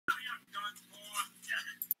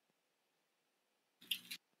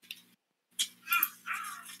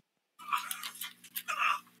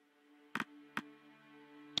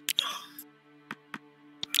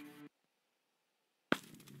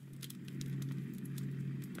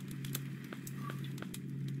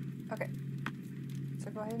Okay. So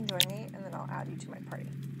go ahead and join me, and then I'll add you to my party.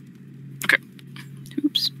 Okay.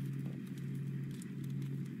 Oops.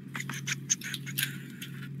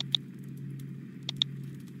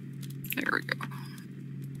 There we go.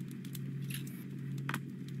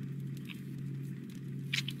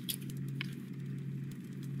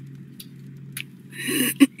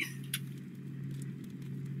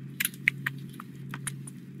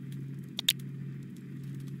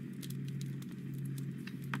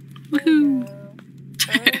 Woohoo!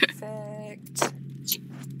 Perfect.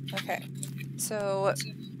 Okay. So,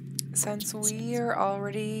 since we are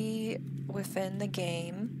already within the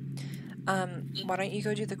game, why don't you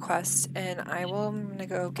go do the quest, and I'm gonna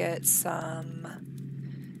go get some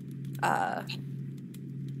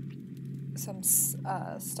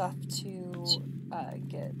stuff to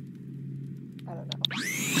get. I don't know.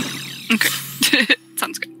 Okay.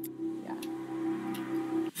 Sounds good. Yeah.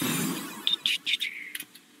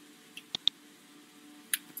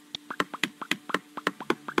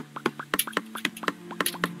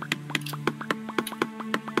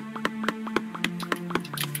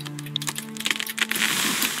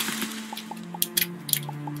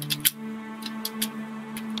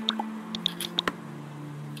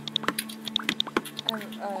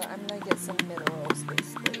 I'm gonna get some minerals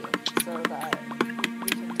basically, so that we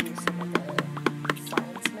can do some of the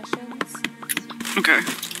science missions. Okay.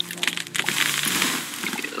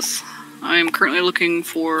 Yes. I'm currently looking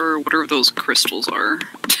for whatever those crystals are.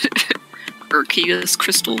 Urquidus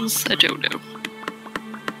crystals? I don't know.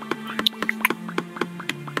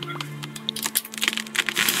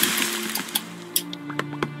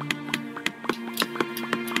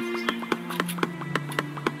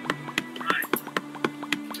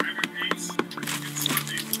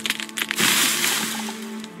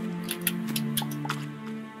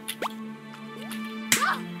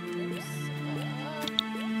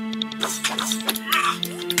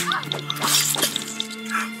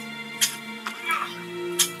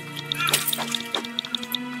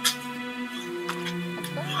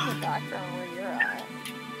 Background where you're at.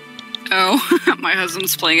 Oh, my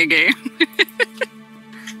husband's playing a game.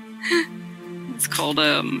 It's called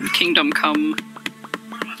Kingdom Come.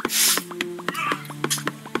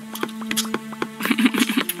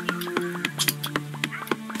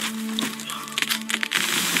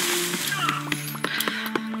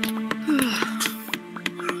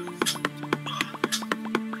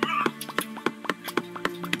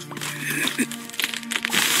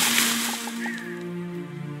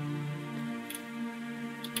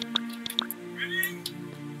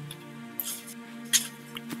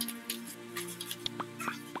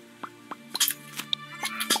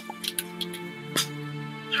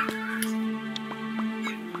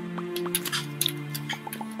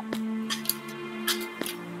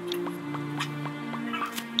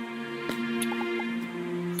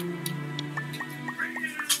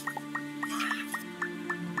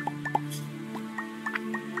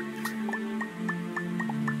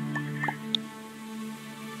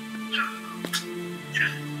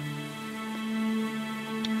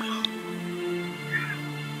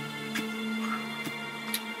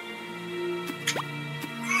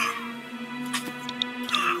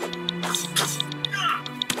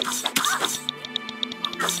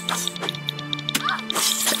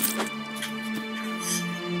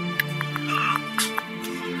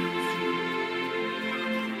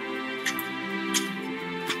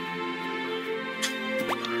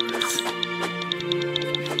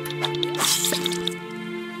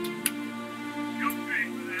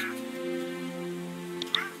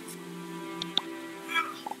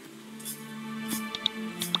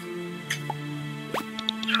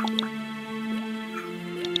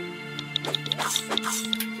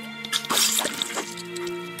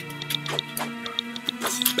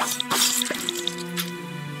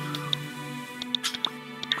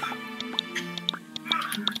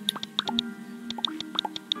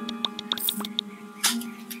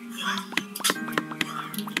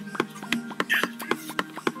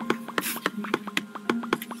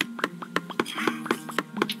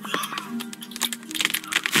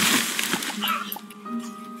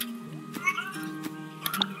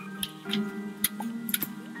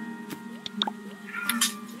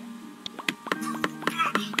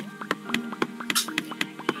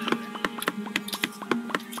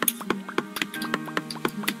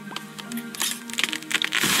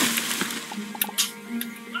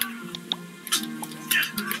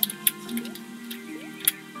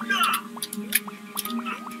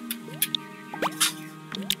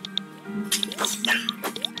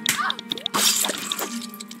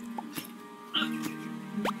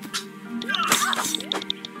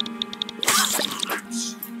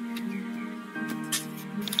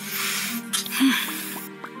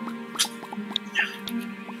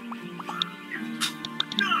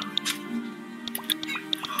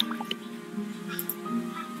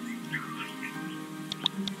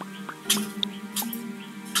 I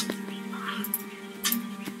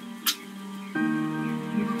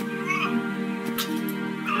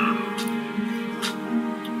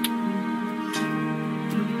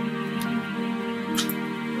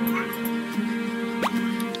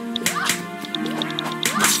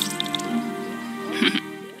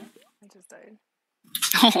just died.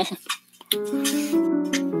 Oh.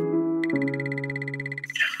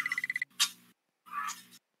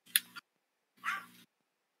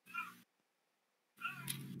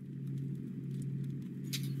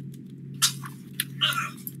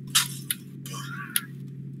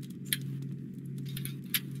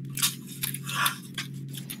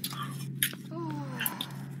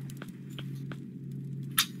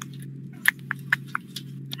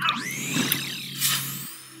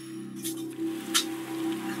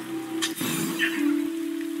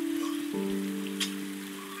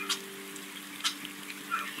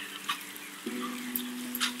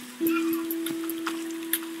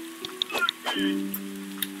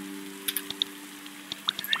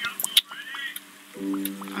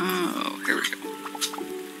 Oh, here we go.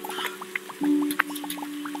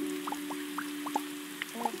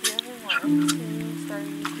 And if you ever want to start a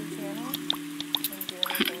YouTube channel and do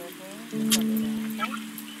anything with me, just let me know, okay?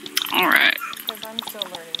 Alright. Because I'm still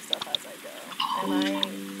learning stuff as I go.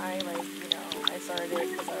 And I like, you know, I started it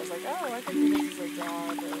because I was like, oh, I could do this as a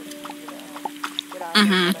job or, you know, get out of what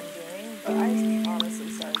I'm doing. But I honestly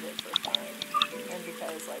started it for fun. And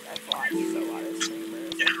because, like, I've watched a lot of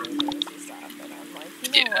streamers and gamers and stuff. And I'm like,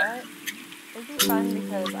 you know what? It'd be fun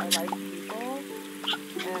because I like people.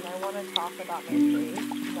 And I want to talk about my faith.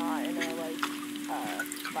 Not in a, like,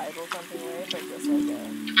 Bible something way, but just like a...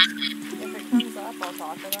 If it comes up, I'll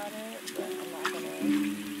talk about it, but I'm not going to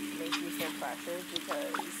make you feel pressured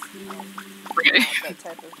because I'm not that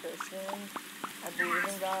type of Christian. I believe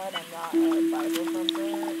in God. I'm not a Bible thumper.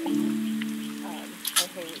 And, I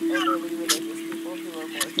hate overly religious people who are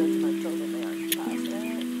more judgmental than they are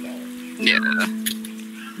compassionate.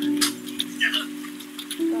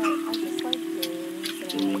 But I just like games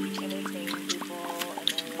and I like entertaining people and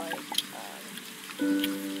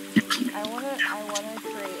I wanna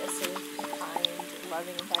create a safe, kind,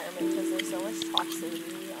 loving environment because there's so much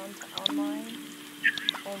toxicity online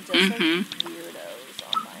and just like weirdos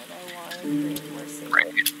online. I want to create more safe,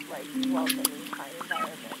 like welcoming, kind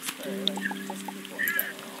environments for like just people in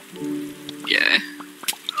general. Yeah.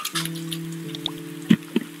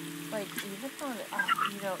 Like even on,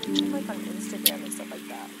 you know, even like on Instagram and stuff like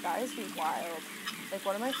that, guys be wild. Like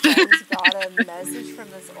one of my friends got a message from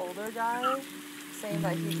this older guy saying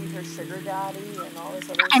that he'd be her sugar daddy and all this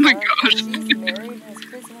other stuff. My gosh. And she's married and has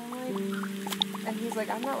kids, and I'm like, and he's like,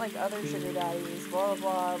 I'm not like other sugar daddies, blah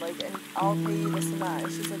blah, like, and I'll pay you this and that.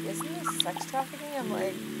 And she's like, isn't this sex trafficking? I'm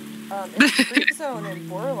like, it's freak zone and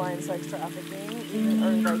borderline sex trafficking, even,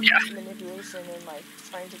 or like manipulation and like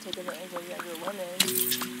trying to take advantage of younger women.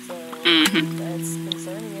 So that's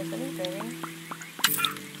concerning, if anything.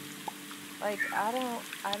 Like I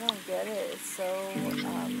don't get it. It's so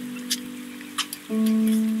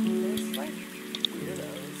there's like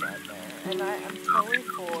weirdos out there, and I'm totally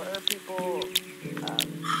for people,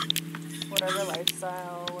 whatever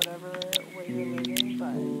lifestyle, whatever way you're living,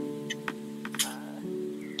 but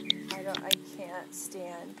I can't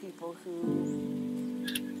stand people who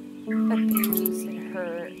abuse and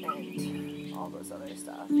hurt and all this other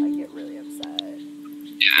stuff. I get really upset.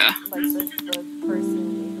 Yeah. Like the person in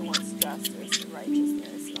me who wants justice and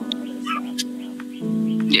righteousness and all that other stuff, you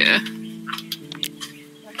know? Yeah.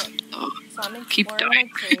 Okay. So I'm Keep exploring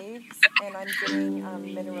my caves, and I'm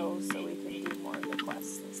getting minerals so we can do more of the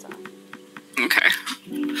quests and stuff. Okay.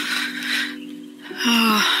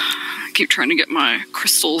 I keep trying to get my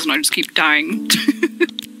crystals and I just keep dying.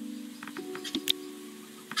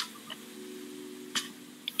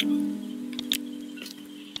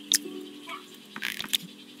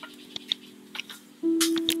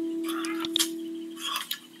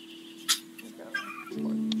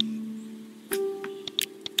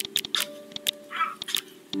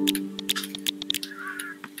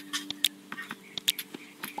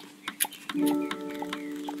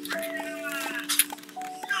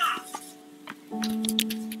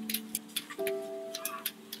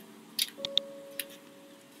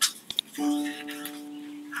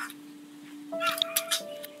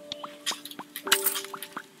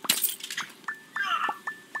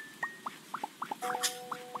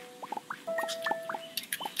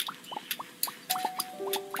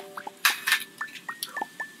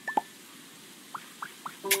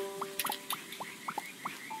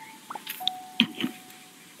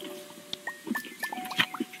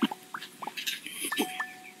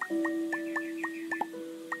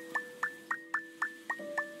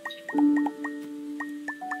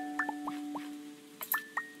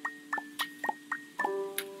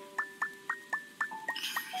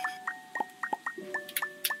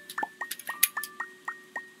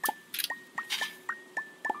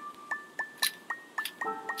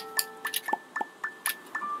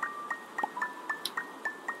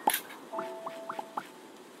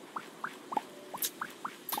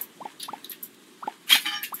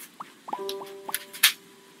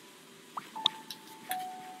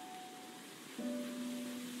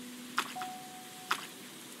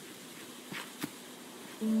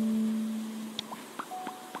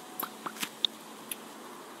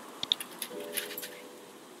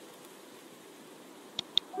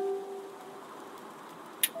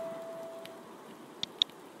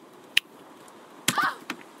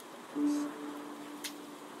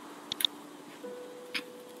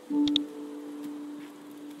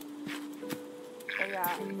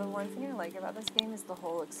 Yeah, the one thing I like about this game is the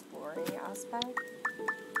whole exploring aspect.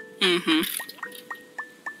 Mm-hmm.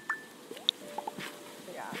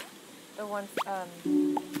 Yeah. The one,